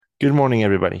Good morning,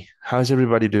 everybody. How's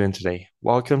everybody doing today?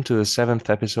 Welcome to the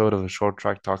seventh episode of the Short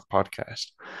Track Talk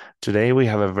podcast. Today, we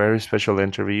have a very special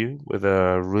interview with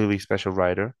a really special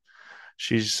rider.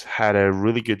 She's had a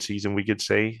really good season, we could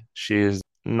say. She is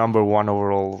number one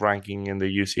overall ranking in the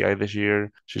UCI this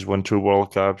year. She's won two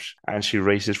World Cups and she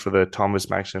races for the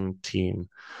Thomas Maxim team.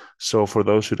 So, for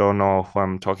those who don't know who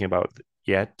I'm talking about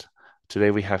yet, today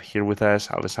we have here with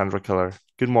us Alessandra Keller.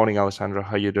 Good morning, Alessandra.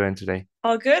 How are you doing today?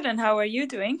 All good, and how are you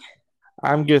doing?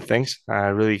 I'm good, thanks.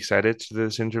 Really excited to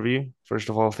this interview. First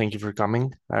of all, thank you for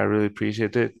coming. I really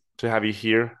appreciate it to have you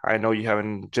here. I know you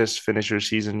haven't just finished your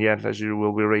season yet, as you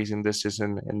will be racing this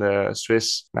season in the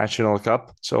Swiss National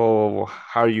Cup. So,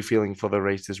 how are you feeling for the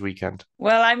race this weekend?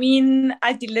 Well,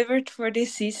 I delivered for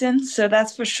this season, so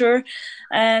that's for sure.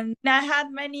 And I had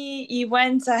many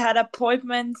events, I had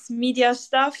appointments, media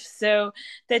stuff. So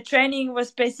the training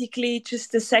was basically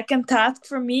just the second task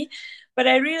for me. But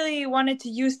I really wanted to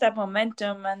use that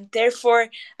momentum, and therefore,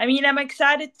 I'm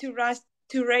excited to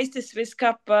race the Swiss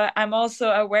Cup, but I'm also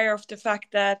aware of the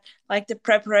fact that like the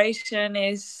preparation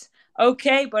is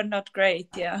okay, but not great.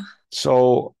 Yeah.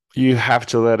 So, you have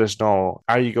to let us know,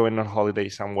 are you going on holiday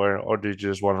somewhere or do you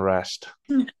just want to rest?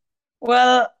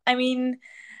 Well,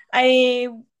 I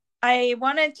I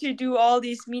wanted to do all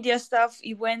these media stuff,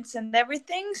 events and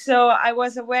everything. So I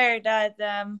was aware that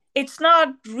it's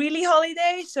not really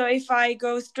holiday. So if I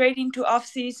go straight into off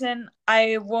season,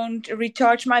 I won't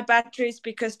recharge my batteries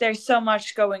because there's so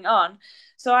much going on.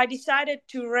 So I decided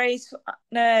to race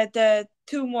the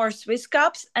two more Swiss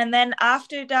Cups, and then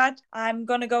after that, I'm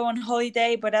gonna go on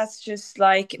holiday. But that's just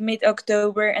like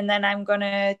mid-October, and then I'm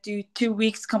gonna do 2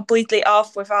 weeks completely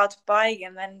off without bike,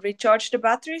 and then recharge the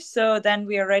batteries. So then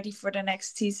we are ready for the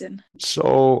next season.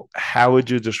 So, how would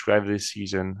you describe this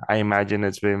season? I imagine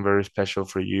it's been very special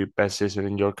for you, best season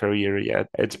in your career yet.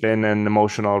 It's been an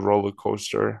emotional roller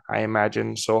coaster, I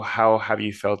imagine. So, how have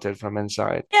you felt it from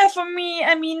inside? Yeah, for me,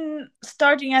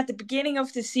 starting at the beginning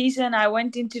of the season, I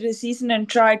went into the season and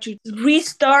tried to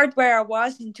restart where I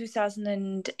was in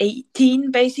 2018,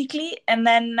 basically. And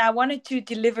then I wanted to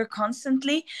deliver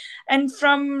constantly. And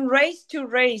from race to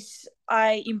race,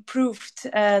 I improved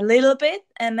a little bit.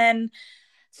 And then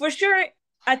for sure,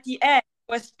 at the end,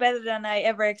 was better than I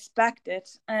ever expected.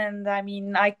 And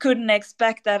I couldn't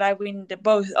expect that I win the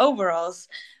both overalls.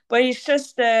 But it's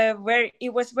just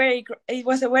it was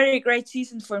a very great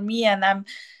season for me, and I'm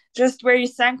just very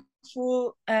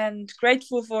thankful and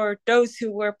grateful for those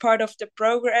who were part of the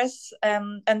progress,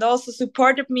 and also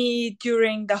supported me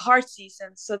during the hard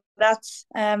season. So that's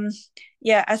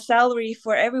yeah, a salary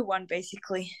for everyone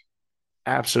basically.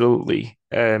 Absolutely.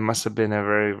 It must have been a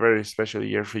very, very special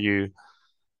year for you.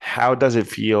 How does it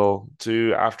feel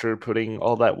to, after putting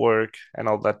all that work and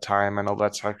all that time and all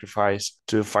that sacrifice,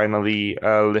 to finally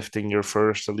lifting your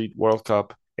first Elite World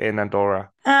Cup in Andorra?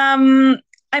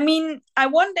 I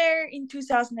won there in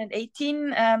 2018,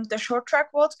 the short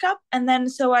track World Cup, and then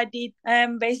so I did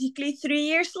basically 3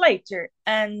 years later.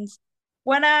 And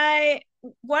when I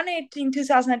won it in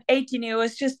 2018, it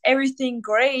was just everything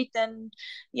great. And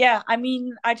yeah,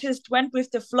 I just went with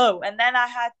the flow. And then I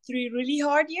had three really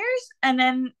hard years, and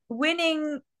then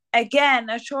winning again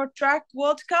a short track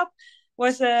World Cup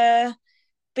was a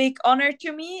big honor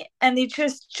to me, and it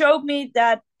just showed me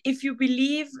that if you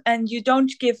believe and you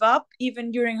don't give up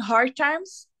even during hard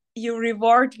times, your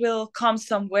reward will come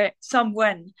somewhere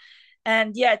somewhen.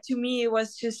 And yeah, to me it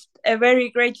was just a very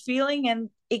great feeling, and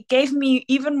it gave me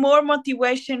even more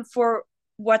motivation for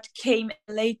what came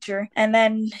later. And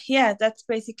then yeah, that's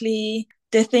basically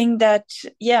the thing that,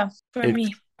 yeah, for It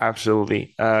me.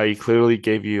 absolutely. It clearly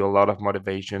gave you a lot of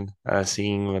motivation,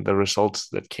 seeing the results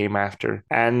that came after.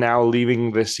 And now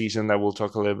leaving this season, that we'll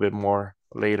talk a little bit more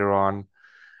later on.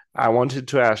 I wanted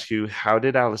to ask you, how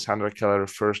did Alessandra Keller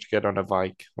first get on a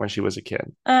bike when she was a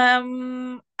kid?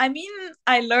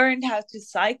 I learned how to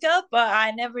cycle, but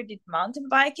I never did mountain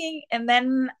biking. And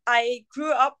then I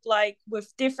grew up like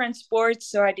with different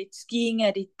sports. So I did skiing,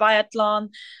 I did biathlon,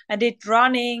 I did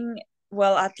running,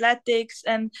 well, athletics,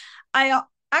 and I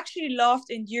actually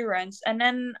loved endurance. And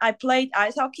then I played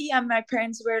ice hockey, and my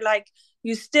parents were like,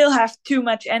 "You still have too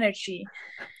much energy."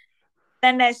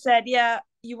 Then I said, "Yeah,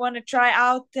 you want to try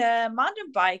out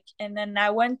mountain bike?" And then I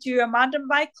went to a mountain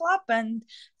bike club, and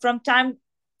from time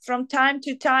from time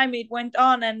to time it went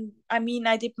on. And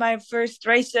I did my first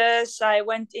races. I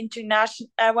went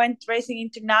racing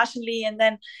internationally, and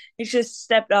then it just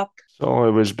stepped up. So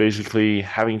it was basically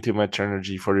having too much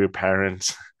energy for your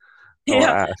parents. Oh,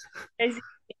 Yeah.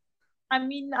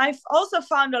 I've also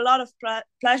found a lot of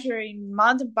pleasure in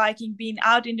mountain biking, being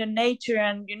out in the nature,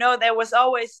 and there was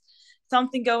always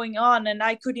something going on and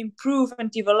I could improve and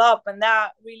develop. And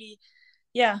that really,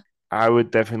 yeah. I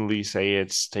would definitely say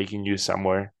it's taking you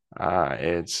somewhere.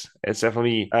 It's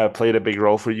definitely played a big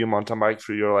role for you, mountain bike,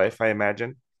 through your life, I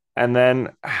imagine. And then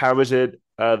how was it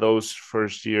those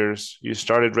first years? You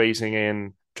started racing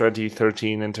in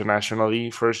 2013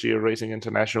 internationally, first year racing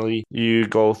internationally. You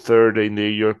go third in the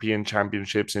European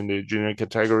Championships in the junior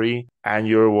category, and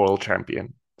you're a world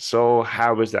champion. So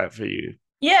how was that for you?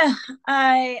 Yeah,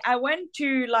 I went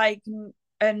to like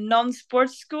a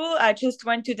non-sports school. I just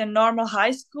went to the normal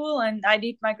high school and I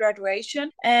did my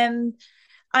graduation. And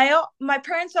my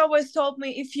parents always told me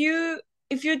if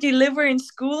you deliver in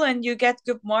school and you get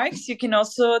good marks, you can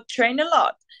also train a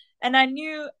lot. And I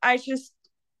knew I just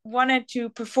wanted to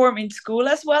perform in school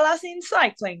as well as in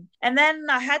cycling. And then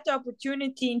I had the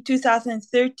opportunity in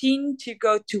 2013 to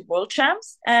go to World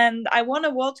Champs, and I won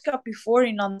a World Cup before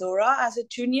in Andorra as a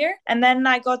junior. And then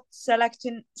I got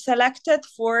selected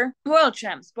for World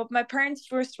Champs. But my parents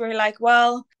first were like,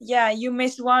 "Well, yeah, you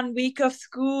missed 1 week of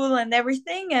school and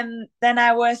everything." And then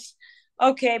I was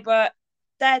okay, but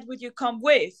Dad, would you come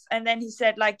with? And then he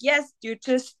said, like, yes, you're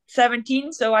just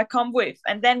 17, so I come with.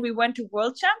 And then we went to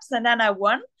World Champs and then I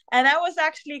won. And that was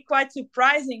actually quite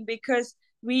surprising because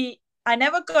I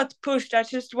never got pushed. I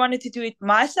just wanted to do it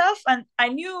myself. And I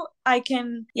knew I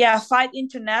can, yeah, fight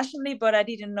internationally, but I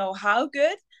didn't know how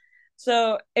good.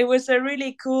 So it was a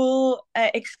really cool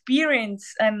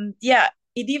experience. And yeah,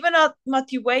 it even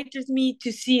motivated me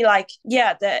to see, like,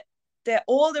 yeah, the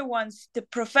older ones, the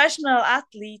professional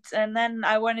athletes, and then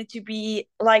I wanted to be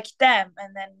like them.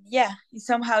 And then, yeah, it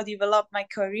somehow developed my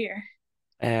career.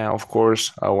 And of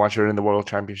course, once you're in the World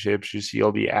Championships, you see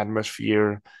all the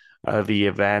atmosphere, the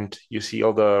event, you see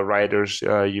all the riders,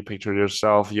 you picture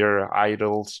yourself, your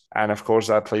idols, and of course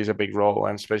that plays a big role,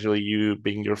 and especially you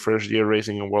being your first year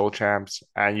racing in World Champs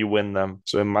and you win them.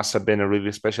 So it must have been a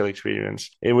really special experience.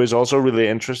 It was also really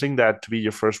interesting that to be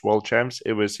your first World Champs,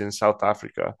 it was in South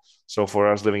Africa. So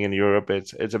for us living in Europe,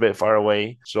 it's a bit far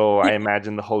away. So I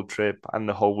imagine the whole trip and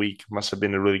the whole week must have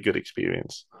been a really good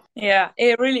experience. Yeah,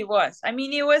 it really was. I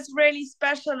mean, it was really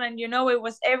special, and it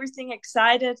was everything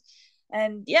excited.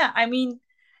 And yeah, I mean,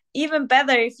 even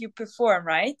better if you perform,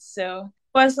 right? So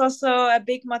it was also a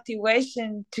big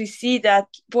motivation to see that,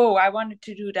 whoa, I wanted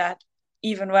to do that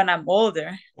even when I'm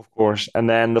older. Of course. And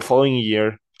then the following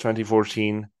year,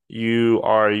 2014, you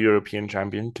are European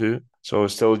champion too. So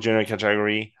still junior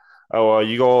category. Oh, well,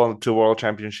 you go on to World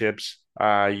Championships.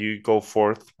 You go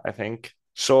fourth, I think.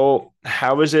 So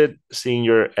how is it seeing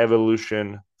your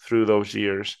evolution through those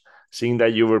years? Seeing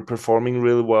that you were performing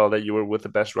really well, that you were with the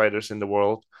best riders in the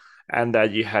world, and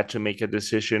that you had to make a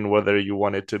decision whether you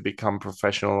wanted to become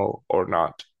professional or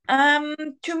not.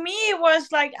 To me, it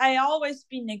was like I always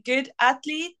been a good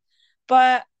athlete,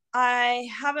 but I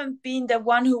haven't been the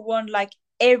one who won like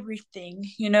everything.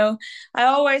 I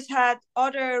always had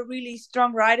other really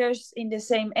strong riders in the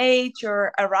same age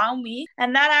or around me,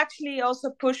 and that actually also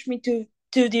pushed me to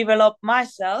develop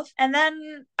myself. And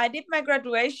then I did my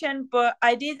graduation, but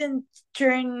I didn't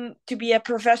turn to be a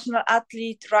professional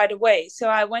athlete right away. So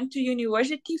I went to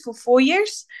university for 4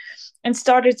 years and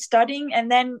started studying.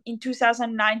 And then in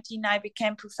 2019, I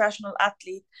became professional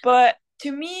athlete. But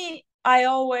to me, I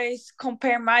always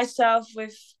compare myself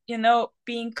with,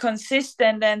 being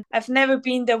consistent. And I've never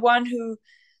been the one who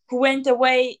went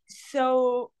away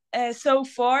so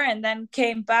far and then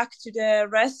came back to the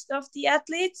rest of the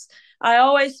athletes. I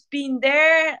always been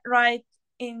there, right,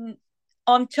 in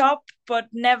on top, but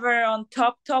never on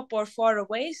top or far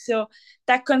away. So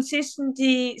that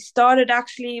consistency started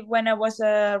actually when I was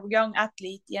a young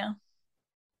athlete. Yeah.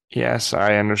 Yes,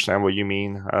 I understand what you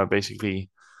mean. Basically,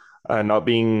 not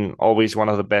being always one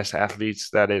of the best athletes,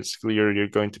 that it's clear you're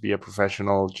going to be a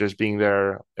professional, just being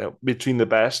there between the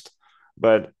best,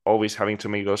 but always having to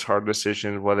make those hard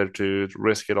decisions whether to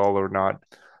risk it all or not.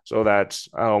 So that's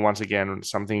once again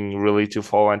something really to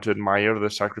follow and to admire, the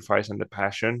sacrifice and the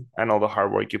passion and all the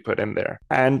hard work you put in there.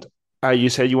 And you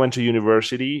said you went to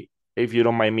university. If you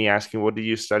don't mind me asking, what did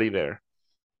you study there?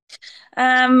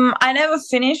 I never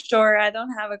finished, or I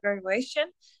don't have a graduation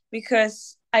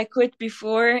because I quit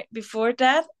before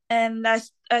that, and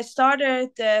I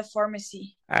started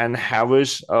pharmacy. And how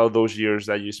was those years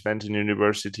that you spent in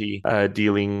university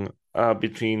dealing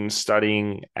between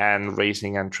studying and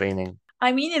racing and training?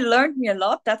 I mean, it learned me a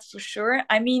lot, that's for sure.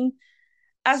 I mean,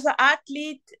 as an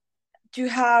athlete, to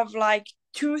have like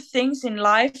two things in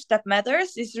life that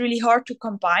matters is really hard to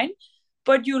combine,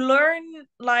 but you learn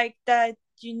like that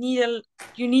you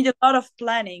need a lot of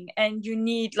planning, and you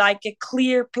need like a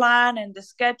clear plan and the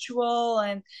schedule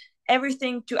and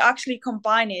everything to actually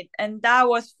combine it. And that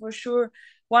was for sure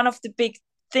one of the big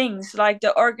things, like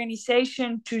the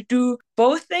organization to do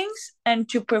both things and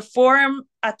to perform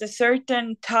at a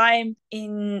certain time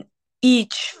in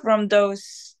each from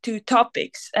those two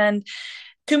topics. And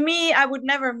to me, I would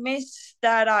never miss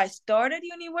that I started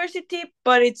university,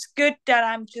 but it's good that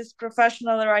I'm just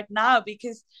professional right now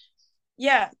because,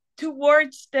 yeah,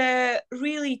 towards the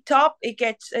really top, it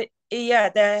gets, yeah,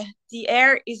 the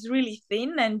air is really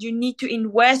thin, and you need to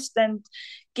invest and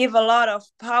give a lot of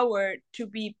power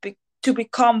to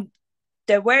become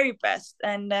the very best.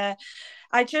 And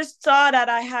I just saw that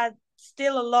I had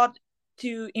still a lot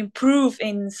to improve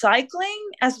in cycling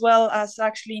as well as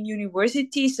actually in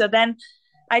university. So then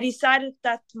I decided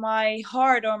that my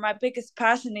heart or my biggest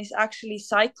passion is actually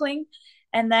cycling.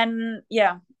 And then,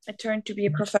 yeah, I turned to be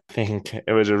a professional. Think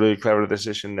it was a really clever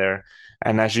decision there.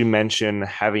 And as you mentioned,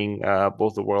 having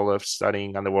both the world of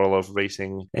studying and the world of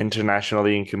racing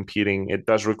internationally and competing, it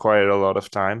does require a lot of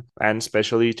time. And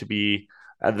especially to be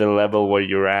at the level where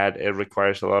you're at, it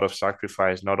requires a lot of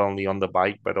sacrifice, not only on the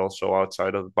bike, but also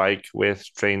outside of the bike with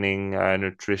training,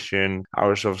 nutrition,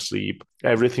 hours of sleep.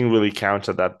 Everything really counts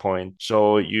at that point.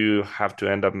 So you have to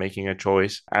end up making a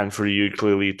choice. And for you,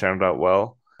 clearly it turned out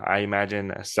well. I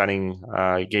imagine studying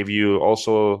gave you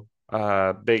also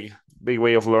a big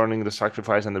way of learning the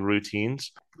sacrifice and the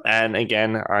routines. And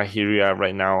again, here you are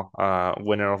right now,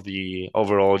 winner of the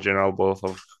overall general, both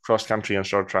of cross country and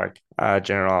short track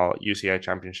general UCI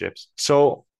championships.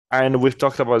 So, and we've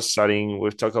talked about studying,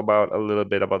 we've talked about a little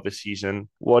bit about the season.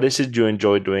 What is it you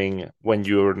enjoy doing when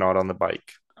you're not on the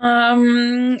bike?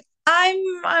 Um,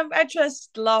 I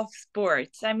just love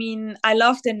sports. I mean, I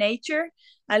love the nature.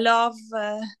 I love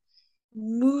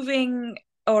moving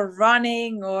or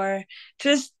running or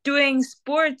just doing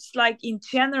sports like in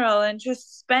general, and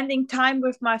just spending time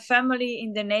with my family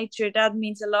in the nature. That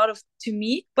means a lot of to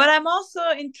me. But I'm also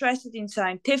interested in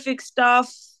scientific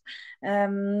stuff.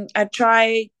 I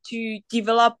try to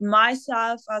develop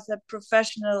myself as a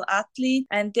professional athlete,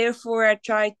 and therefore I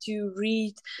try to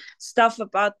read stuff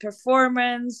about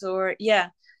performance or, yeah,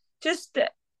 just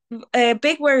a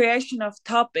big variation of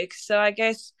topics. So I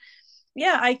guess,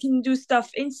 yeah, I can do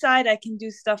stuff inside, I can do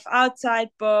stuff outside,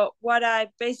 but what I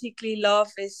basically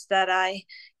love is that I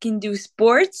can do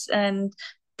sports, and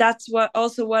that's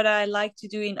what I like to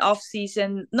do in off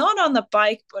season, not on a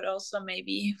bike, but also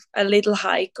maybe a little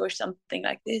hike or something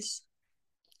like this.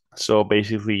 So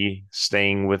basically,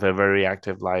 staying with a very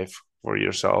active life for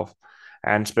yourself,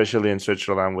 and especially in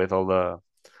Switzerland with all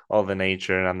the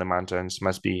nature and the mountains,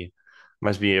 must be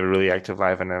a really active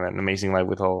life and an amazing life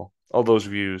with all those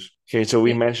views. Okay, so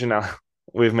we Yeah. mentioned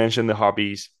we've mentioned the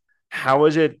hobbies. How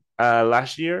was it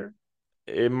last year?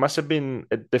 It must have been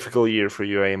a difficult year for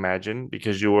you, I imagine,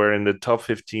 because you were in the top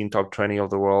 15, top 20 of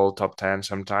the world, top 10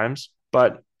 sometimes,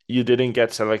 but you didn't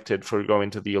get selected for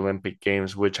going to the Olympic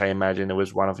Games, which I imagine it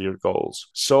was one of your goals.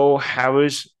 So, how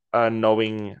is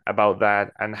knowing about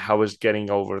that, and how is getting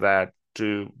over that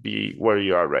to be where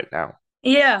you are right now?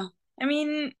 Yeah, I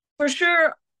mean, for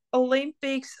sure,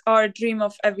 Olympics are a dream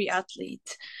of every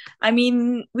athlete. I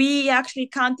mean, we actually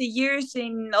count the years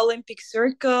in Olympic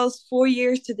circles, 4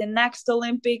 years to the next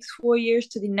Olympics, 4 years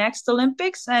to the next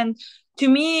Olympics. And to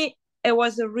me, it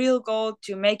was a real goal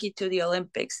to make it to the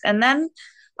Olympics. And then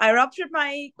I ruptured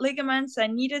my ligaments, I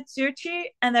needed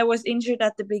surgery, and I was injured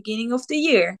at the beginning of the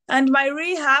year. And my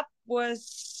rehab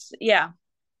was, yeah,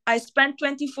 I spent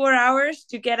 24 hours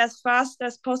to get as fast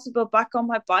as possible back on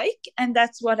my bike, and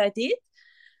that's what I did.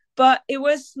 But it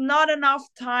was not enough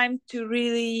time to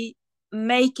really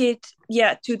make it,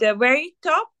 yeah, to the very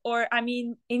top, or I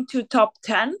mean into top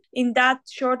 10 in that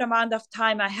short amount of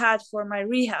time I had for my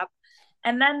rehab.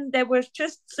 And then there were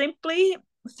just simply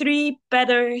three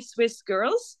better Swiss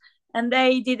girls, and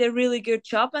they did a really good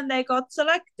job and they got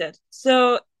selected.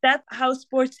 So that's how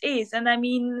sports is. And I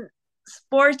mean,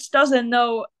 sports doesn't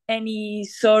know any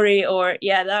sorry or,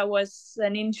 yeah, that was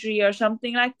an injury or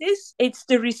something like this. It's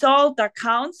the result that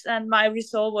counts, and my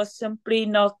result was simply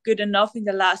not good enough in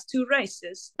the last two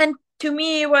races. And to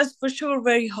me, it was for sure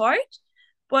very hard,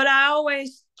 but I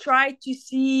always try to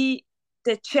see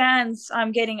the chance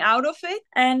I'm getting out of it.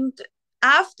 And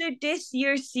after this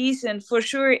year's season, for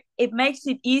sure, it makes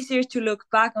it easier to look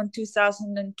back on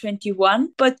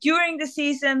 2021. But during the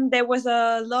season, there was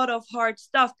a lot of hard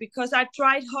stuff because I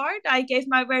tried hard. I gave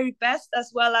my very best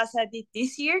as well as I did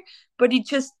this year, but it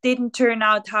just didn't turn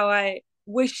out how I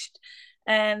wished.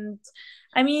 And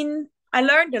I mean, I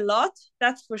learned a lot,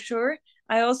 that's for sure.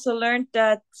 I also learned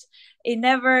that it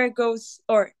never goes,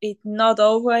 or it not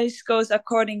always goes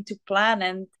according to plan.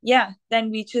 And yeah, then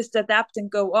we just adapt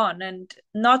and go on. And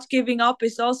not giving up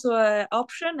is also an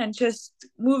option, and just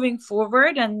moving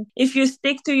forward. And if you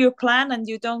stick to your plan and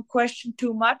you don't question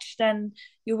too much, then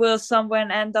you will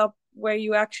somewhere end up where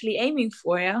you're actually aiming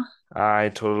for. Yeah. I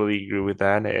totally agree with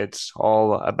that. It's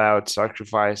all about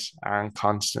sacrifice and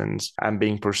constance and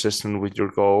being persistent with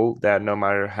your goal that no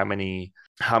matter how many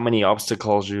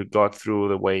obstacles you got through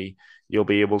the way, you'll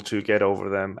be able to get over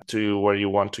them to where you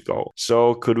want to go.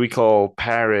 So could we call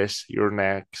Paris your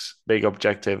next big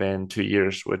objective in 2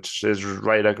 years, which is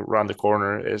right around the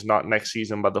corner, is not next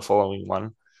season, but the following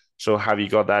one? So have you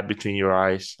got that between your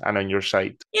eyes and on your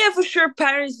sight? Yeah, for sure.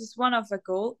 Paris is one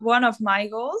of my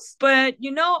goals. But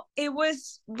it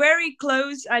was very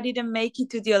close. I didn't make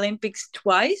it to the Olympics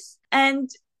twice,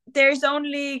 and there's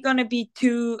only gonna be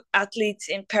two athletes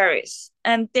in Paris,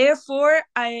 and therefore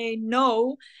I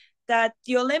know that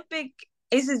the Olympic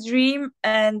is a dream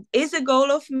and is a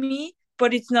goal of me,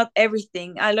 but it's not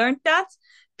everything. I learned that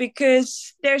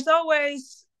because there's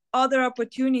always other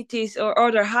opportunities or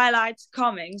other highlights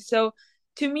coming. So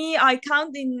to me, I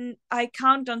count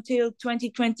until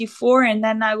 2024, and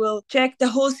then I will check the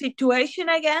whole situation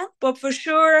again. But for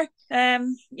sure,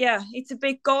 yeah, it's a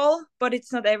big goal, but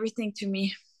it's not everything to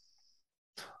me.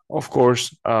 Of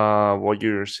course, what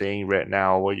you're saying right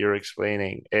now, what you're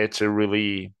explaining, it's a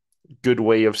really good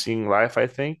way of seeing life, I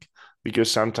think,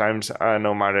 because sometimes,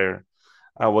 no matter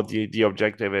what the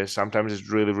objective is, sometimes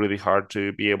it's really, really hard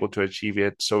to be able to achieve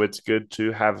it. So it's good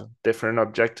to have different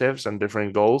objectives and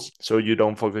different goals, so you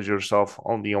don't focus yourself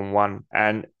only on one,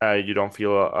 and you don't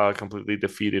feel completely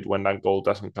defeated when that goal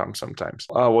doesn't come sometimes.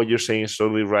 What you're saying is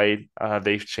totally right.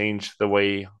 They've changed the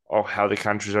way of how the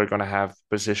countries are going to have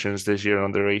positions this year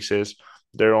on the races.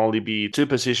 There'll only be two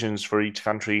positions for each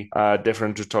country,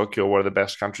 different to Tokyo, where the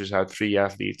best countries had three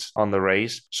athletes on the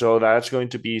race. So that's going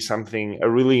to be a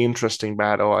really interesting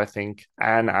battle, I think.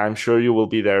 And I'm sure you will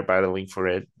be there battling for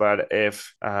it. But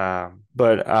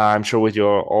I'm sure with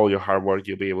all your hard work,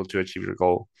 you'll be able to achieve your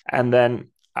goal. And then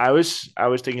I was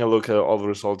taking a look at all the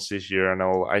results this year, and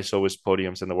all I saw was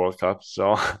podiums in the World Cup.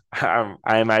 So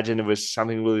I imagine it was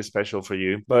something really special for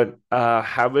you. But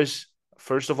how was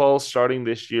first of all starting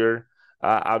this year?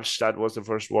 Albstadt was the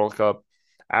first World Cup.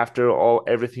 After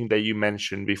everything that you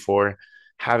mentioned before,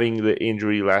 having the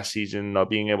injury last season, not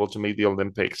being able to make the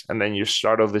Olympics, and then you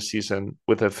start off the season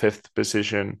with a fifth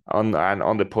position on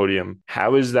the podium.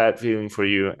 How is that feeling for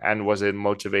you? And was it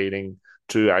motivating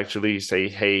to actually say,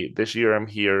 "Hey, this year I'm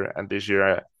here, and this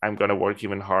year I'm gonna work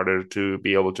even harder to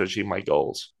be able to achieve my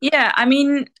goals"? Yeah, I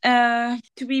mean,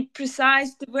 to be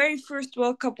precise, the very first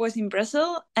World Cup was in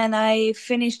Brazil, and I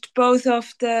finished both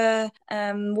of the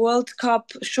World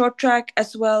Cup short track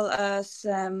as well as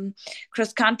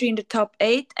cross country in the top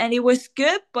eight, and it was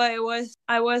good, but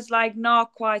I was like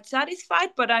not quite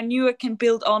satisfied, but I knew I can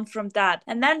build on from that.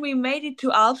 And then we made it to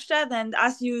Albstadt, and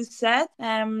as you said,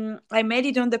 I made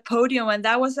it on the podium, and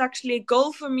that was actually a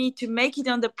goal for me to make it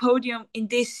on the podium in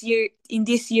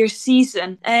this year's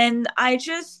season. And I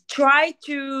just try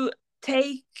to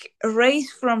take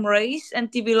race from race and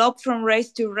develop from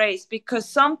race to race, because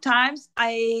sometimes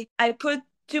I put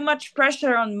too much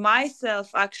pressure on myself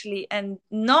actually, and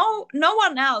no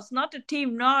one else, not the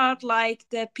team, not like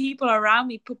the people around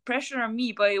me put pressure on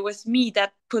me, but it was me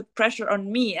that put pressure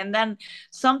on me. And then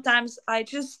sometimes I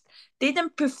just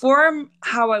didn't perform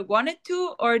how I wanted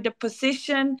to, or the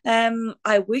position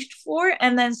I wished for.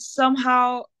 And then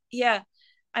somehow, yeah,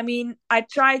 I mean, I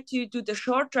tried to do the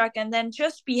short track and then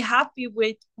just be happy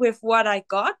with what I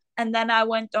got. And then I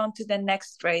went on to the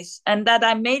next race. And that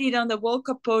I made it on the World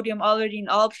Cup podium already in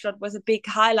Alpstadt was a big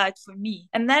highlight for me.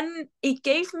 And then it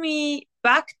gave me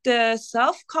back the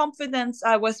self confidence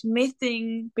I was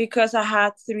missing, because I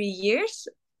had 3 years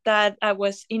that I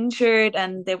was injured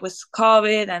and there was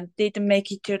COVID and didn't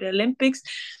make it to the Olympics.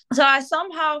 So I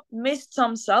somehow missed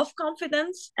some self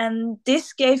confidence, and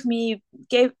this gave it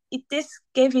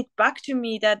back to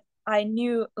me, that I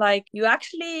knew like you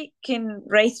actually can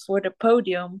race for the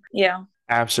podium. Yeah.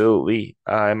 Absolutely.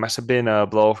 It must have been a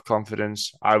blow of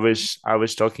confidence. I was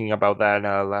talking about that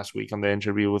last week on the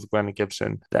interview with Glenn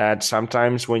Gibson, that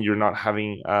sometimes when you're not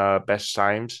having best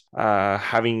times,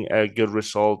 having a good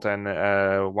result and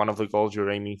one of the goals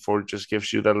you're aiming for just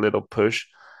gives you that little push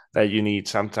that you need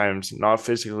sometimes, not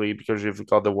physically because you've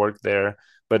got the work there,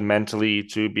 but mentally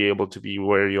to be able to be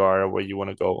where you are, where you want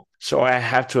to go. So I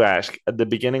have to ask, at the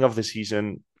beginning of the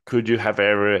season, could you have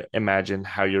ever imagined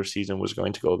how your season was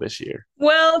going to go this year?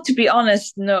 Well, to be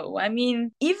honest, no. I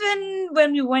mean, even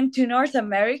when we went to North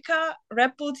America,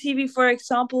 Red Bull TV, for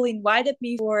example, invited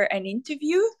me for an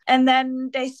interview. And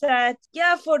then they said,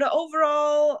 yeah, for the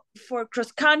overall, for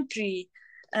cross country,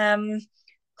 um,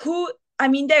 who, I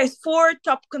mean, there's four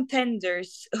top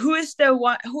contenders. Who is the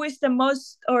one, who is the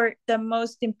most or the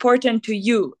most important to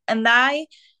you? And I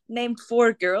named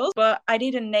four girls, but I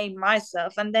didn't name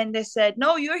myself. And then they said,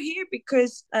 "No, you're here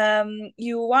because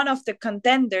you're one of the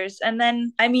contenders." And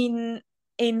then, I mean,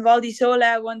 in Val di Sole,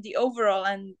 I won the overall,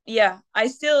 and yeah, I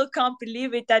still can't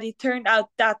believe it that it turned out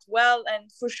that well. And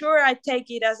for sure, I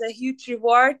take it as a huge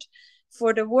reward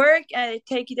for the work, and I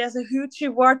take it as a huge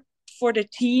reward for the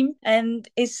team, and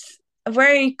it's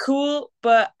very cool.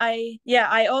 But I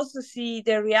also see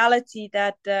the reality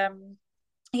that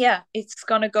yeah, it's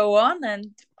gonna go on, and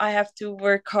I have to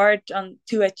work hard on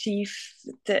to achieve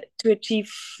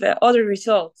other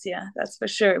results. Yeah, that's for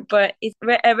sure. But it's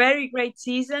a very great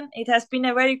season. It has been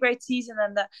a very great season,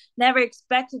 and never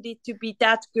expected it to be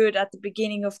that good at the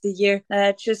beginning of the year.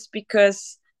 Just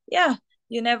because, yeah,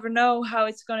 you never know how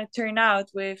it's gonna turn out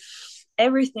with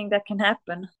everything that can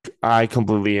happen. I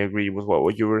completely agree with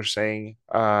what you were saying.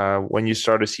 When you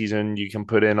start a season, you can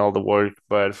put in all the work,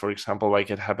 but for example, like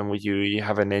it happened with you, you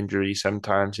have an injury.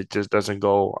 Sometimes it just doesn't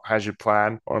go as you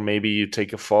plan, or maybe you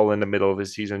take a fall in the middle of the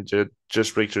season,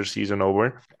 just breaks your season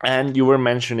over. And you were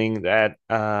mentioning that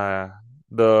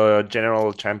the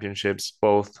general championships,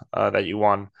 both that you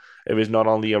won, it was not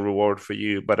only a reward for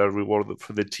you, but a reward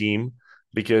for the team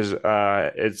because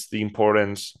it's the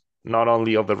importance not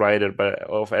only of the rider, but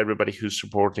of everybody who's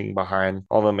supporting behind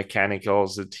all the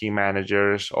mechanicals, the team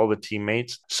managers, all the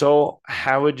teammates. So,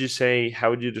 how would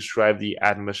you describe the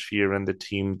atmosphere and the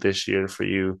team this year for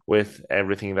you with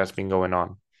everything that's been going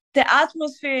on? The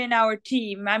atmosphere in our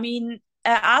team. I mean,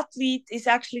 an athlete is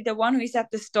actually the one who is at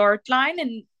the start line,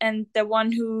 and the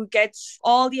one who gets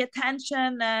all the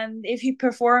attention. And if he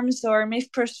performs or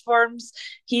misperforms,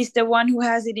 he's the one who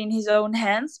has it in his own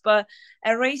hands. But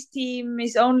a race team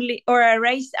is only, or a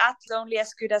race athlete is only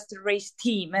as good as the race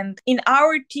team. And in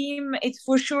our team, it's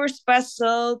for sure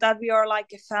special that we are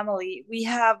like a family. We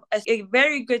have a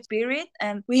very good spirit,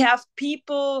 and we have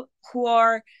people who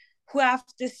have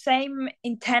the same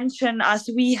intention as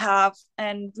we have,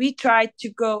 and we try to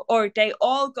go, or they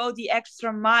all go the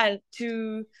extra mile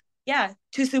to, yeah,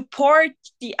 to support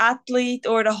the athlete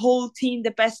or the whole team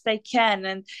the best they can.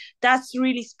 And that's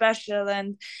really special.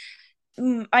 And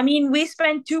I mean, we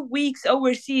spent 2 weeks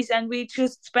overseas, and we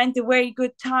just spent a very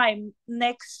good time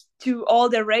next to all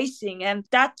the racing. And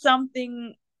that's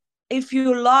something, if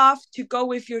you love to go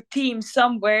with your team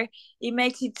somewhere, it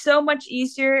makes it so much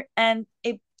easier, and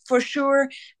it for sure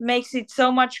makes it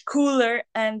so much cooler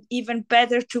and even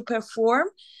better to perform.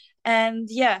 And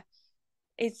yeah,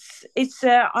 it's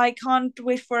I can't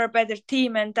wish for a better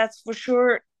team, and that's for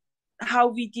sure how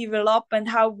we develop and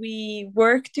how we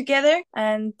work together.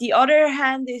 And the other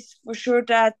hand is for sure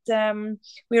that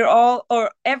we're all,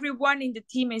 or everyone in the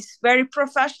team is very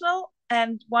professional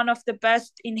and one of the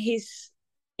best in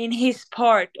his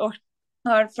part. Or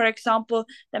for example,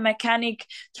 the mechanic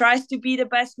tries to be the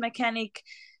best mechanic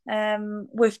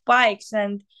with bikes,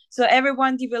 and so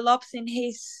everyone develops in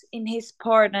his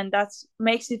part, and that's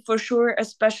makes it for sure a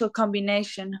special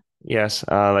combination. Yes,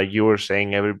 like you were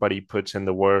saying, everybody puts in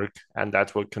the work, and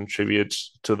that's what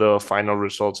contributes to the final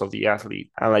results of the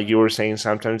athlete. And like you were saying,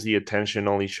 sometimes the attention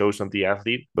only shows on the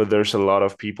athlete, but there's a lot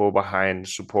of people behind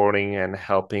supporting and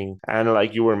helping. And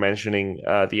like you were mentioning,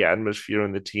 the atmosphere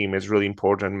in the team is really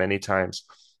important many times,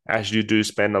 as you do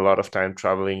spend a lot of time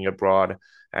traveling abroad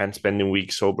and spending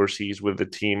weeks overseas with the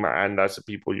team, and that's the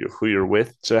people who you're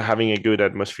with. So having a good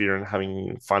atmosphere and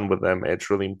having fun with them, it's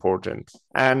really important.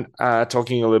 And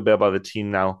talking a little bit about the team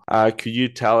now, could you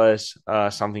tell us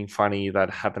something funny that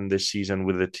happened this season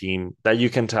with the team that you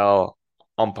can tell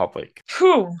on public?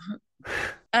 Whew.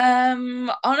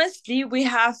 Honestly, we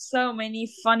have so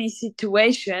many funny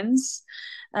situations,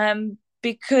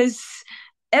 because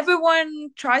everyone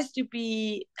tries to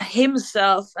be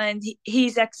himself, and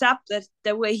he's accepted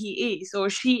the way he is or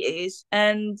she is.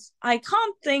 And I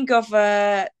can't think of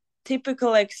a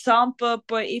typical example,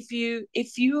 but if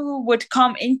you would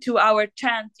come into our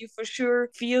tent, you for sure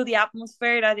feel the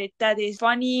atmosphere that is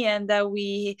funny, and that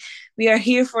we are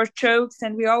here for jokes,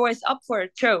 and we're always up for a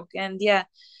joke. And yeah,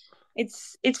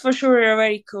 it's for sure a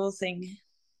very cool thing.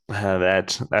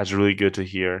 That's really good to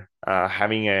hear.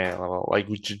 Having a well, like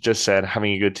we just said,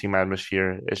 having a good team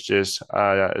atmosphere is just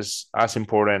is as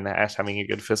important as having a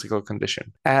good physical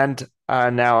condition. And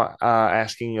now,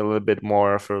 asking a little bit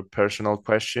more of a personal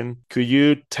question, could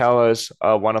you tell us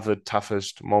one of the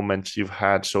toughest moments you've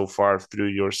had so far through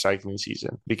your cycling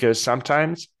season? Because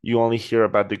sometimes you only hear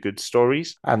about the good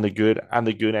stories and the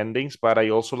good endings, but I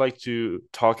also like to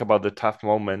talk about the tough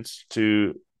moments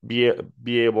to be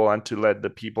be able and to let the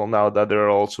people know that there are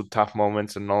also tough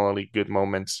moments and not only good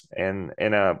moments in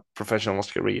a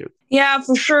professional's career. Yeah,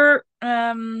 for sure.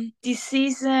 This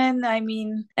season,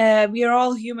 we are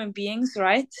all human beings,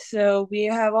 right? So we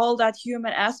have all that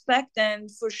human aspect, and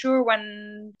for sure,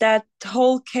 when that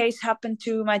whole case happened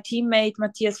to my teammate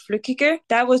Matthias Flückiger,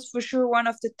 that was for sure one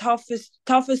of the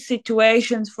toughest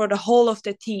situations for the whole of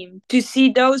the team. To see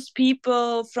those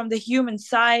people from the human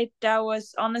side, that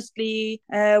was honestly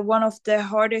one of the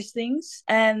hardest things.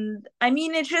 And I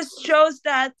mean, it just shows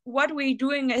that what we're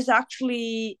doing is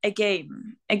actually a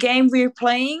game we're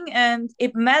playing, and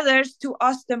it matters to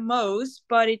us the most,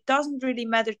 but it doesn't really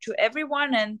matter to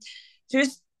everyone. And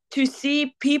just to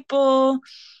see people,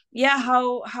 yeah,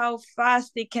 how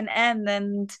fast they can end,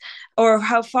 and or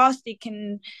how fast they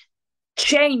can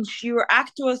change your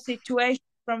actual situation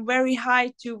from very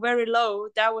high to very low,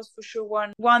 that was for sure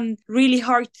one really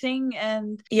hard thing.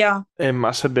 And yeah. It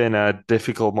must have been a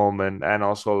difficult moment and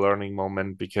also a learning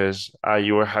moment because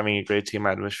you were having a great team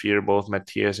atmosphere, both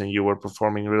Matthias and you were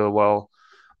performing really well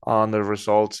on the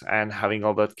results, and having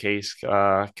all that case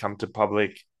come to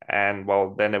public. And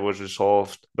well, then it was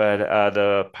resolved. But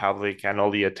the public and all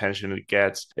the attention it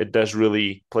gets, it does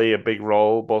really play a big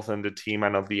role both in the team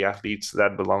and of the athletes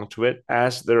that belong to it,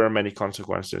 as there are many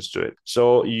consequences to it.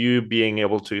 So you being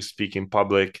able to speak in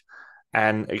public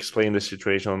and explain the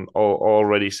situation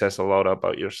already says a lot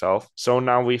about yourself. So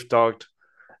now we've talked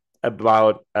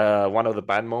about one of the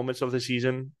bad moments of the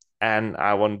season, and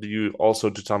I want you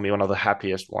also to tell me one of the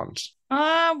happiest ones.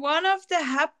 One of the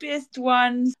happiest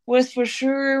ones was for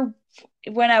sure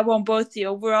when I won both the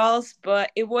overalls, but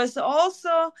it was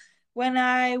also when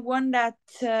I won that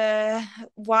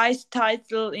wise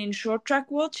title in short track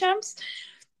world champs.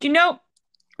 You know,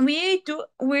 we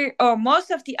or most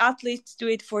of the athletes do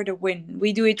it for the win.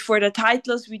 We do it for the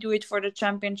titles, we do it for the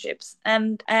championships.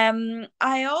 And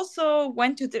I also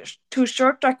went to the to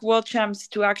short track world champs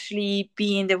to actually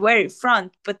be in the very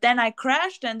front, but then I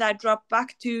crashed and I dropped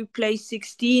back to place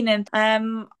 16. And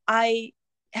I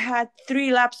had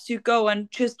 3 laps to go and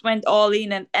just went all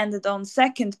in and ended on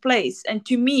second place, and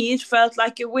to me it felt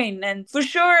like a win. And for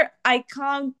sure I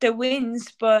count the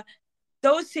wins, but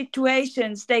those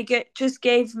situations, just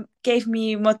gave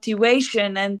me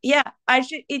motivation. And yeah,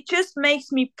 it just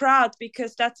makes me proud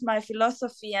because that's my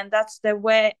philosophy, and that's the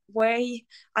way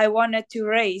I wanted to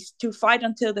race, to fight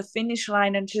until the finish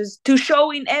line, and just to show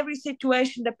in every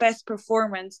situation the best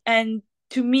performance. And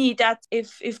to me, that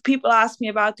if people ask me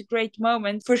about the great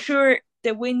moments, for sure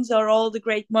the wins are all the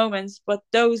great moments, but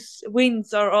those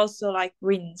wins are also like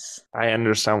wins. I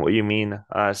understand what you mean.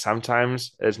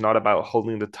 Sometimes it's not about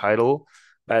holding the title,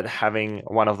 but having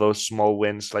one of those small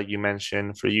wins, like you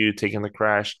mentioned, for you taking the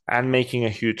crash and making a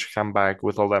huge comeback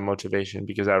with all that motivation,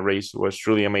 because that race was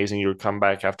truly amazing. Your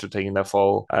comeback after taking that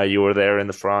fall, you were there in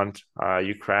the front,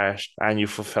 you crashed and you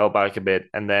fell back a bit,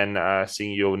 and then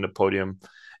seeing you on the podium,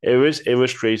 it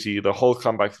was crazy. The whole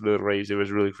comeback through the race, it was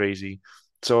really crazy.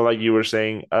 So, like you were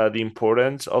saying, the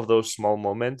importance of those small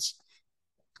moments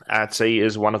I'd say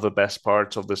is one of the best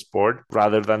parts of the sport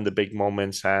rather than the big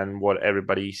moments and what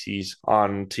everybody sees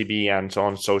on TV and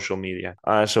on social media.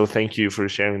 So thank you for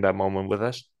sharing that moment with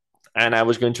us. And I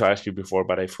was going to ask you before,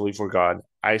 but I fully forgot.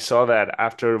 I saw that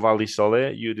after Val di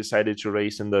Sole, you decided to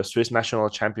race in the Swiss National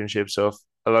Championships of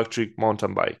electric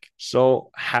mountain bike.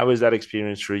 So how is that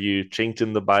experience for you,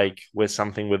 changing the bike with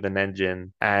something with an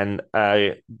engine and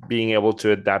being able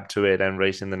to adapt to it and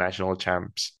race in the national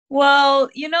champs? Well,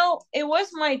 it was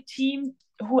my team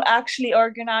who actually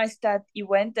organized that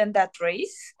event and that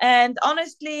race. And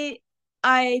honestly,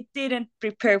 I didn't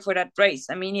prepare for that race.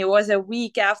 I mean, it was a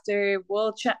week after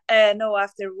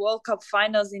after World Cup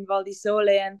finals in Val di Sole,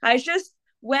 and I just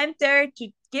went there to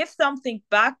give something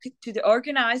back to the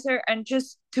organizer and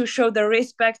just to show the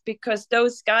respect, because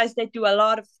those guys, they do a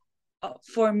lot of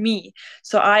for me.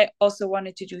 So I also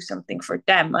wanted to do something for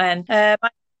them. And I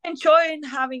enjoy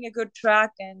having a good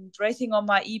track and racing on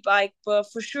my e-bike, but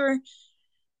for sure,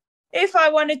 if I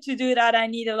wanted to do that, I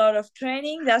need a lot of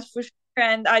training, that's for sure.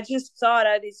 And I just thought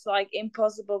that it's like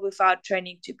impossible without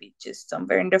training to be just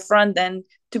somewhere in the front. And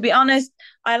to be honest,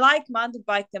 I like mountain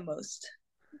bike the most,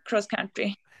 cross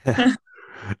country.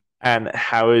 And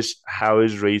how is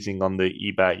racing on the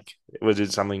e-bike? Was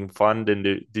it something fun?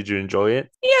 Did you enjoy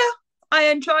it? Yeah, I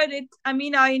enjoyed it. I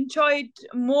mean, I enjoyed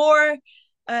more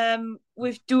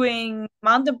with doing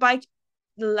mountain bike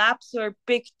laps or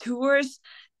big tours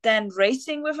than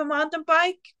racing with a mountain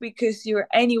bike because you're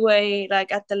anyway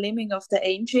like at the limit of the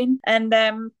engine. And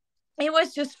it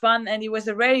was just fun and it was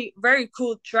a very, very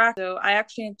cool track. So I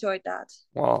actually enjoyed that.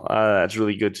 Well, that's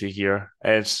really good to hear.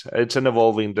 It's an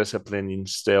evolving discipline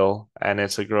still, and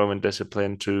it's a growing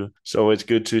discipline too. So it's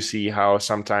good to see how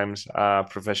sometimes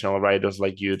professional riders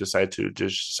like you decide to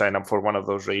just sign up for one of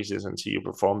those races and see you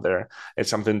perform there. It's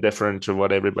something different to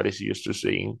what everybody's used to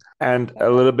seeing. And a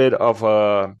little bit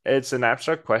of it's an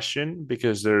abstract question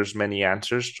because there's many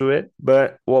answers to it.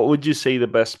 But what would you say the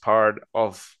best part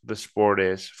of the sport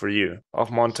is for you,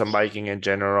 of mountain biking in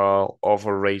general, or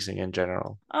for racing in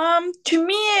general? To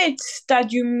me, it's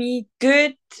that you meet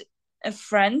good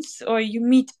friends or you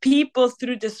meet people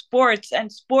through the sports,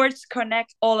 and sports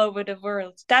connect all over the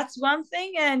world. That's one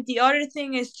thing. And the other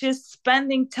thing is just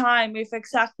spending time with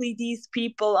exactly these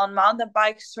people on mountain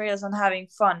bike trails and having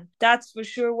fun. That's for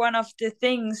sure one of the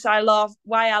things I love,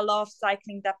 why I love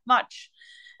cycling that much.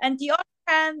 And the other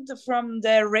hand from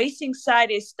the racing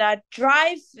side is that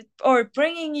drive or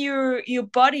bringing your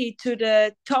body to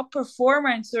the top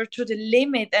performance or to the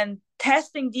limit and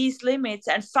testing these limits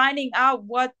and finding out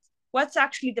what's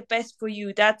actually the best for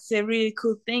you. That's a really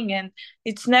cool thing, and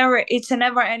it's a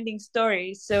never ending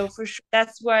story. So for sure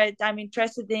that's what I'm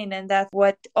interested in, and that's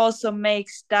what also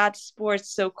makes that sport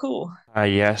so cool.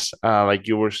 Yes, like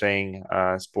you were saying,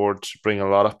 sports bring a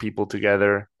lot of people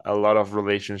together. A lot of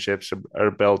relationships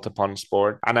are built upon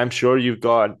sport, and I'm sure you've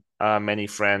got many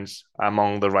friends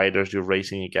among the riders you're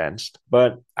racing against.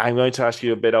 But I'm going to ask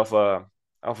you a bit of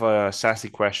a sassy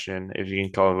question, if you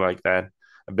can call it like that,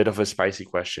 a bit of a spicy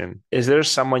question. Is there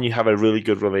someone you have a really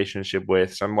good relationship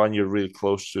with, someone you're really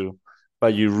close to,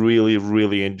 but you really,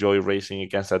 really enjoy racing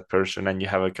against that person, and you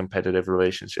have a competitive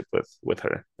relationship with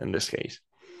her in this case?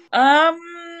 Um,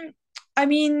 I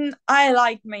mean, I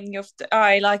like many of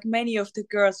the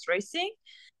girls racing,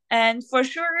 and for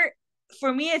sure,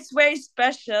 for me, it's very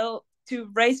special to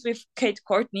race with Kate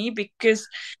Courtney because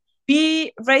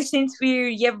we raced since we were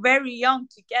yeah, very young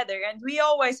together, and we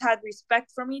always had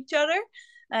respect from each other.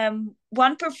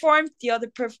 One performed, the other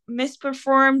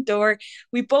misperformed, or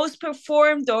we both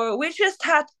performed, or we just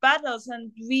had battles,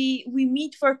 and we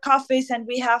meet for coffees, and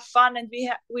we have fun, and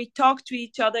we talk to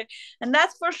each other, and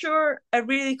that's for sure a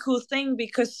really cool thing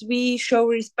because we show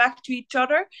respect to each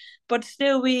other, but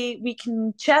still we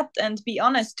can chat and be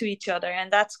honest to each other,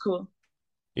 and that's cool.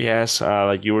 Yes,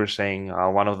 like you were saying,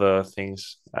 one of the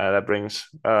things that brings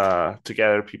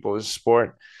together people is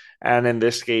sport. And in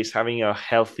this case, having a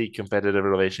healthy competitive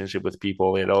relationship with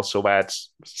people, it also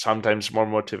adds sometimes more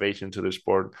motivation to the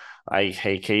sport. Like,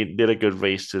 hey, Kate did a good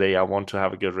race today. I want to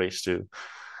have a good race too.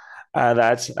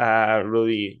 That's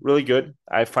really, really good.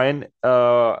 I find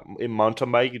in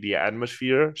mountain bike, the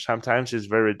atmosphere sometimes is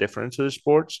very different to the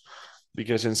sports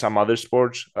because in some other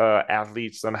sports,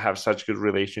 athletes don't have such good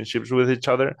relationships with each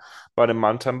other. But in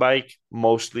mountain bike,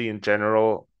 mostly in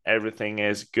general, everything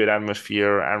is good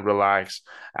atmosphere and relaxed,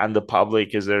 and the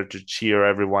public is there to cheer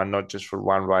everyone, not just for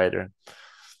one rider.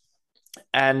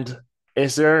 And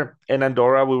is there in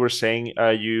Andorra, we were saying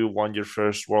you won your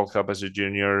first World Cup as a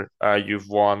junior. You've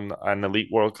won an Elite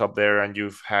World Cup there, and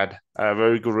you've had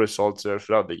very good results there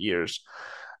throughout the years.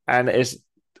 And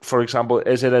for example,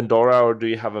 is it Andorra, or do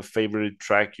you have a favorite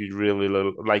track you really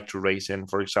like to race in?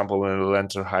 For example, in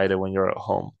Lenzerheide when you're at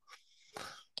home.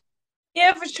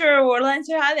 Yeah, for sure.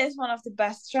 Orlando is one of the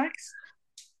best tracks,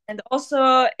 and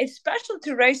also it's special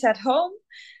to race at home.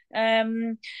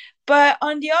 Um, but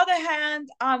on the other hand,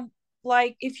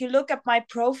 like if you look at my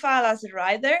profile as a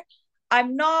rider,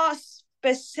 I'm not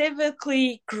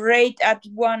specifically great at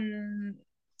one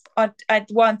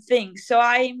thing. So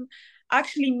I'm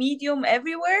actually medium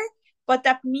everywhere, but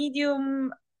that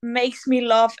medium makes me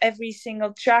love every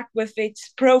single track with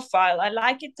its profile. I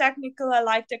like it technical, I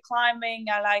like the climbing,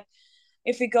 I like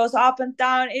if it goes up and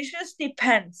down. It just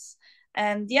depends.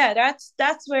 And yeah,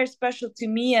 that's very special to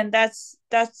me, and that's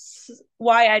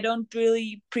why I don't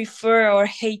really prefer or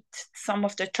hate some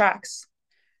of the tracks.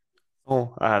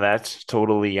 Oh, that's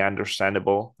totally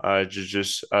understandable.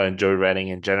 Just enjoy riding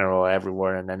in general,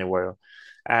 everywhere and anywhere.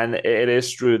 And it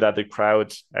is true that the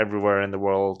crowds everywhere in the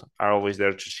world are always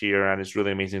there to cheer, and it's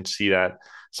really amazing to see that,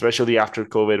 especially after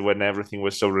COVID when everything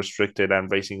was so restricted and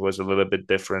racing was a little bit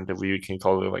different, if we can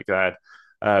call it like that.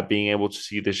 Being able to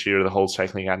see this year the whole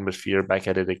cycling atmosphere back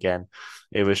at it again,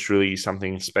 it was really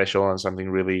something special and something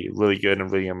really, really good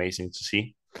and really amazing to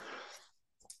see.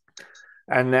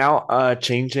 And now,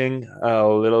 changing a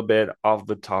little bit of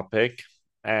the topic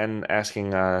and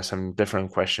asking some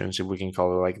different questions, if we can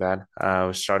call it like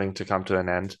that. Starting to come to an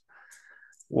end.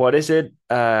 What is it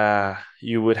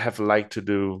you would have liked to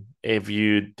do if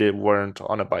you weren't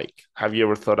on a bike? Have you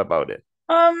ever thought about it?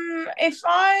 If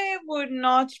I would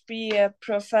not be a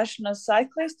professional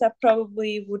cyclist, I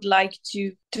probably would like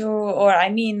to do, or I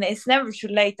mean, it's never too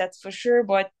late, that's for sure,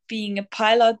 but being a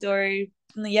pilot or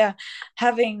yeah,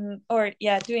 having or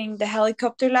yeah, doing the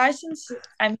helicopter license,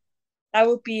 that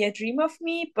would be a dream of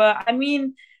me. But I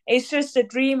mean, it's just a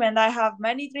dream, and I have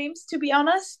many dreams to be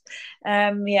honest.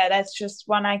 Yeah, that's just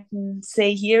one I can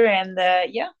say here, and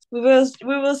yeah, we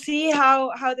will see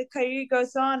how the career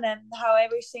goes on and how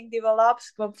everything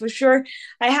develops. But for sure,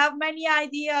 I have many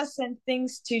ideas and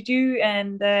things to do,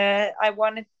 and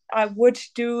I would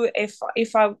do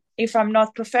if I'm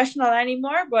not professional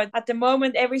anymore. But at the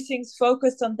moment, everything's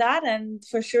focused on that, and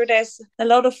for sure, there's a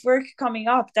lot of work coming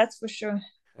up. That's for sure.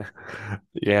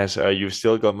 Yes, you've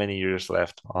still got many years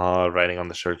left riding on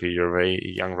the circuit. You're a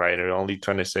very young rider, only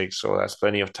 26, so that's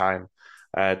plenty of time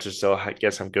to still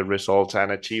get some good results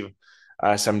and achieve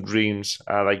some dreams,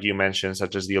 like you mentioned,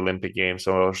 such as the Olympic Games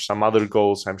or some other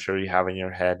goals I'm sure you have in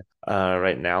your head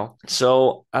right now.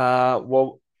 So,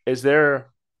 well, is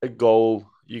there a goal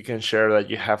you can share that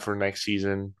you have for next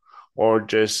season, or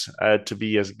just to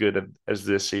be as good as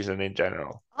this season in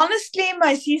general? Honestly,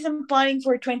 my season planning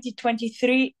for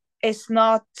 2023 is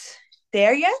not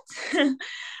there yet.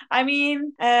 I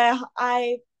mean,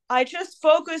 I just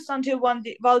focused until one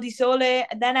Val di Sole,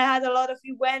 and then I had a lot of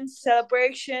events,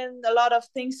 celebration, a lot of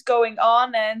things going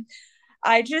on, and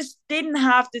I just didn't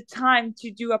have the time to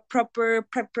do a proper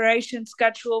preparation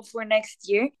schedule for next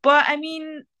year. But I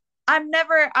mean, I'm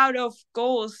never out of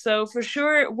goals. So for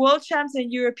sure, world champs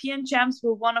and European champs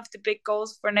were one of the big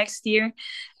goals for next year.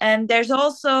 And there's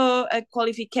also a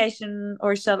qualification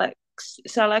or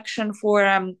selection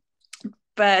for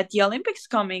but the Olympics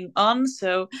coming on.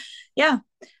 So yeah,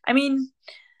 I mean,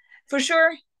 for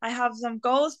sure, I have some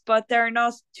goals, but they're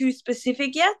not too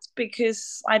specific yet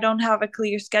because I don't have a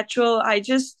clear schedule. I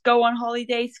just go on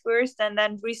holidays first and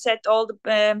then reset all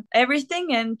the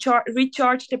everything and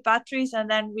recharge the batteries, and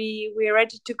then we're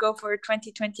ready to go for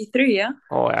 2023. Yeah.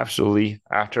 Oh, absolutely.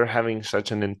 After having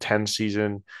such an intense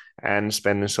season and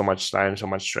spending so much time, so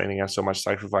much training, and so much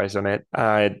sacrifice on it,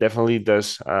 it definitely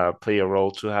does play a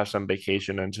role to have some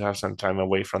vacation and to have some time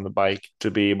away from the bike to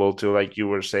be able to, like you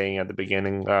were saying at the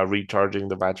beginning, recharging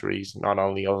the batteries, not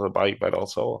only of the bike, but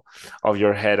also of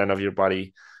your head and of your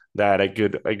body. That a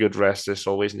good rest is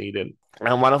always needed.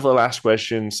 And one of the last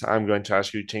questions I'm going to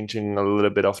ask you, changing a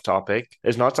little bit off topic,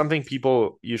 is not something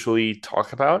people usually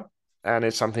talk about, and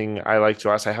it's something I like to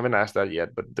ask. I haven't asked that yet,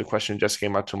 but the question just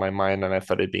came up to my mind, and I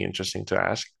thought it'd be interesting to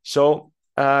ask. So,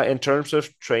 in terms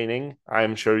of training,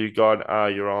 I'm sure you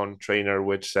got your own trainer,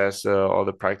 which says all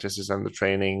the practices and the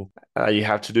training you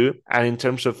have to do. And in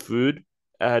terms of food,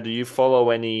 do you follow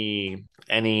any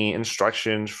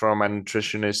instructions from a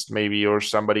nutritionist, maybe, or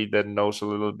somebody that knows a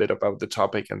little bit about the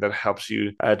topic and that helps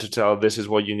you to tell this is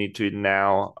what you need to eat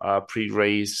now,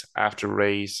 pre-race, after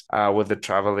race, with the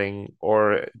traveling,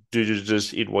 or do you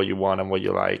just eat what you want and what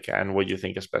you like and what you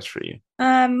think is best for you?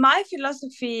 My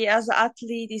philosophy as an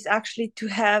athlete is actually to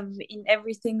have in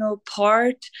every single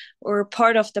part or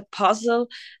part of the puzzle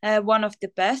one of the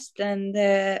best and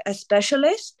a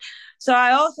specialist. So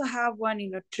I also have one in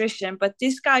nutrition, but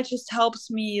this guy just helps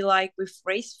me like with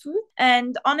race food.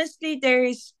 And honestly, there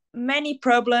is many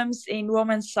problems in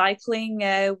women's cycling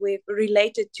with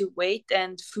related to weight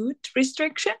and food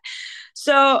restriction.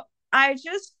 So I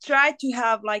just try to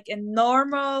have like a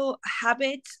normal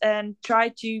habit and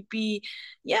try to be,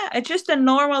 yeah, just a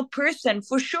normal person.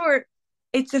 For sure,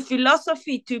 it's a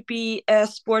philosophy to be a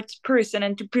sports person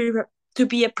and to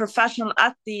be a professional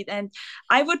athlete. And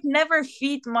I would never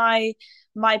feed my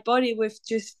body with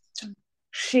just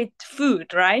shit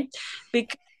food, right?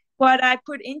 Because what I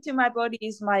put into my body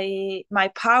is my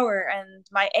power, and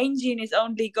my engine is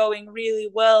only going really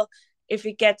well if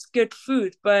it gets good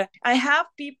food. But I have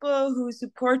people who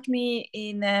support me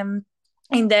in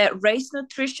the race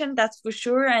nutrition, that's for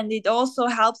sure, and it also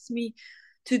helps me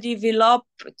to develop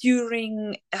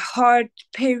during a hard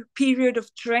period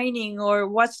of training or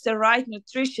what's the right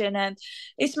nutrition. And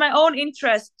it's my own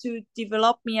interest to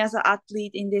develop me as an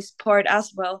athlete in this part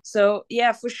as well. So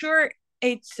yeah, for sure,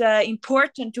 it's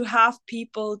important to have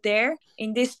people there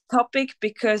in this topic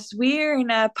because we're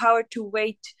in a power to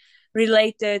weight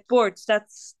related sports.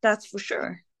 That's for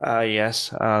sure.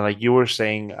 Yes, like you were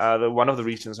saying, one of the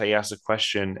reasons I asked the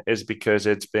question is because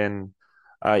it's been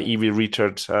Evie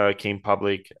Richards came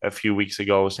public a few weeks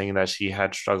ago saying that she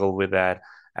had struggled with that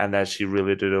and that she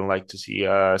really didn't like to see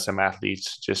some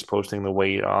athletes just posting the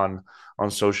weight on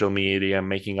social media and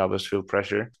making others feel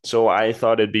pressure. So I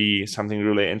thought it'd be something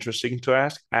really interesting to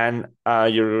ask. And I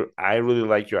really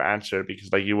like your answer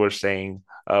because, like you were saying,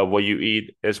 what you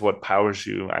eat is what powers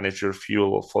you and it's your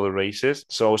fuel for the races.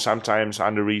 So sometimes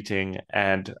under eating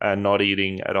and not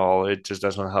eating at all, it just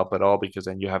doesn't help at all because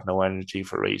then you have no energy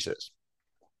for races.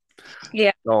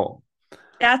 Yeah, So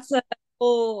that's a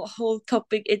whole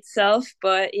topic itself,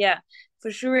 but yeah,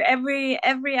 for sure every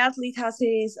athlete has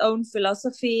his own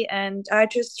philosophy, and I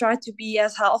just try to be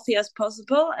as healthy as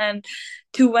possible, and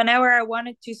to whenever I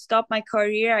wanted to stop my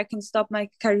career, I can stop my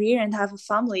career and have a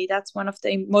family. That's one of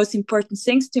the most important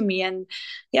things to me. And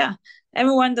yeah,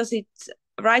 everyone does it,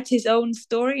 writes his own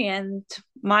story, and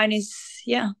mine is,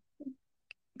 yeah,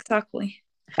 exactly.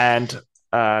 and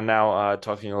now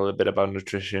talking a little bit about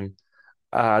nutrition.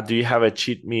 Do you have a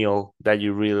cheat meal that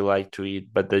you really like to eat,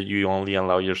 but that you only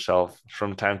allow yourself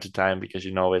from time to time because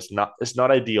you know it's not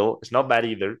ideal. It's not bad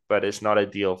either, but it's not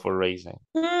ideal for racing.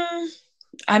 Mm,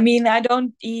 I mean, I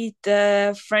don't eat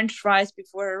French fries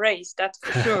before a race, that's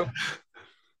for sure.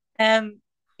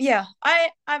 Yeah,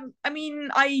 I mean,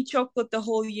 I eat chocolate the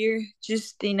whole year,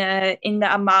 just in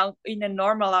the amount, in a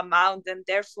normal amount, and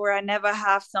therefore I never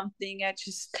have something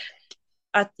just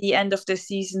at the end of the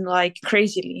season like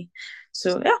crazily.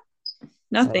 So yeah,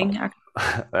 nothing.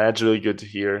 Well, that's really good to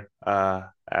hear.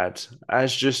 As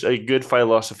just a good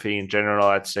philosophy in general,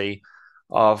 I'd say,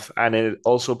 and it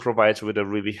also provides with a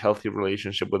really healthy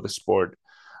relationship with the sport.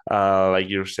 Like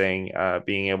you're saying,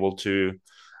 being able to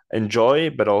enjoy,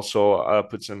 but also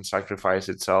put some sacrifice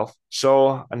itself.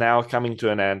 So now coming to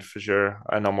an end for sure.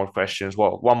 No more questions.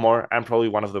 Well, one more, and probably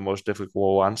one of the most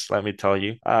difficult ones, let me tell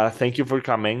you. Thank you for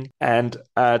coming. And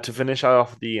to finish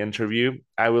off the interview,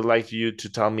 I would like you to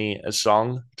tell me a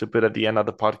song to put at the end of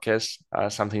the podcast,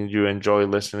 something you enjoy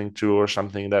listening to, or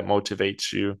something that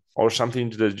motivates you, or something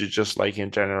that you just like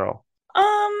in general.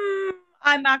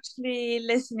 I'm actually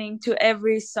listening to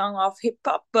every song of hip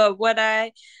hop, but what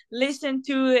I listen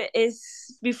to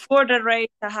is before the race.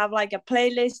 I have like a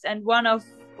playlist, and one of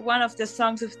the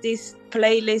songs of this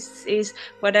playlist is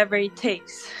 "Whatever It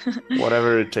Takes."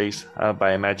 Whatever It Takes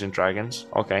by Imagine Dragons.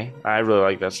 Okay, I really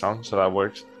like that song, so that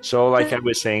works. So, like I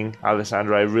was saying,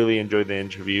 Alessandra, I really enjoyed the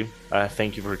interview.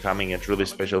 Thank you for coming. It's really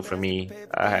special for me,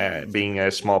 being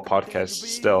a small podcast,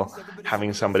 still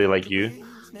having somebody like you.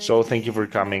 So, thank you for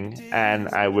coming, and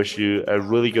I wish you a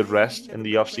really good rest in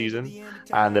the off season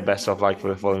and the best of luck for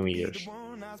the following years.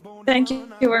 Thank you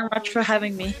very much for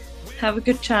having me. Have a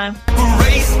good time.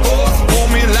 Always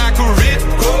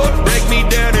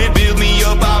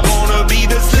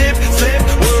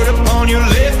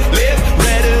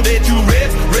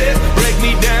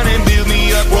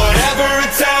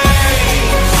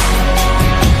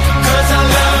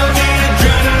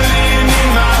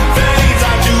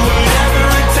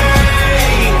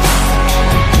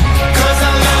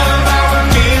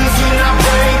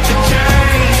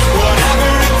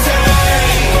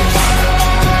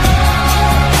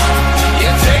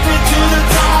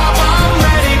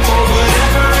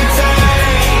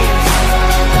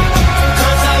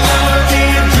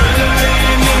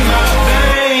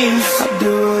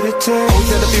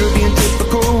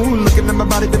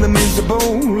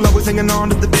hanging on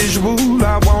to the visual.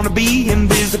 I wanna be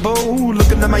invisible.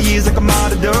 Looking at my years like I'm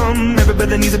out of dumb.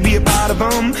 Everybody needs to be a part of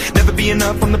them. Never be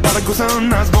enough. I'm the prodigal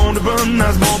son. I was born to run. I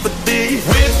was born for this.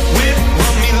 Whip, whip,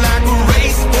 run me like a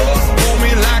racehorse. Pull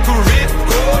me like a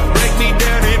ripcord. Break me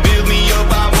down and build me up.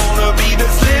 I wanna be the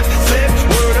slip, slip.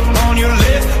 Word up on your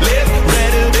lip, lip.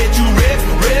 Ready that you rip,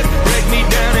 rip. Break me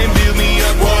down and build me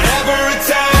up. Whatever it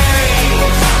takes.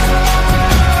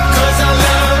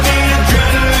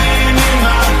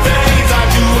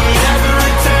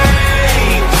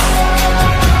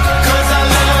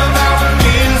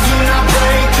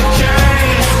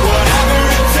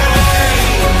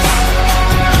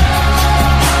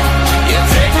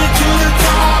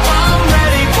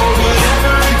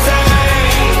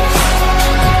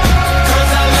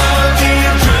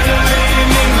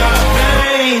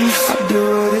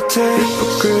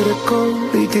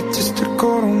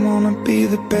 Egotistical, don't wanna be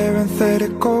the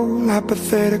parenthetical,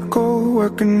 hypothetical,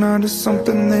 working on to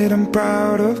something that I'm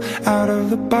proud of. Out of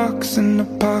the box, an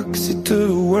epoxy to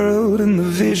the world and the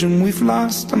vision we've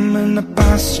lost. I'm an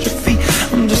apostrophe,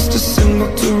 I'm just a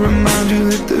symbol to remind you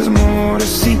that there's more to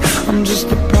see. I'm just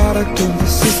a product of the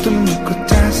system of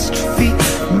catastrophe,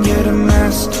 and yet a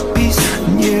masterpiece,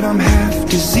 and yet I'm half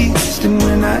diseased. And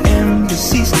when I am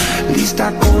deceased, at least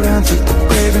I go down to the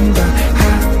grave and die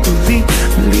happily.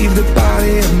 Leave the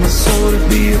body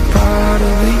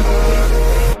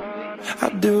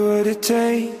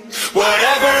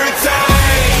whatever it takes.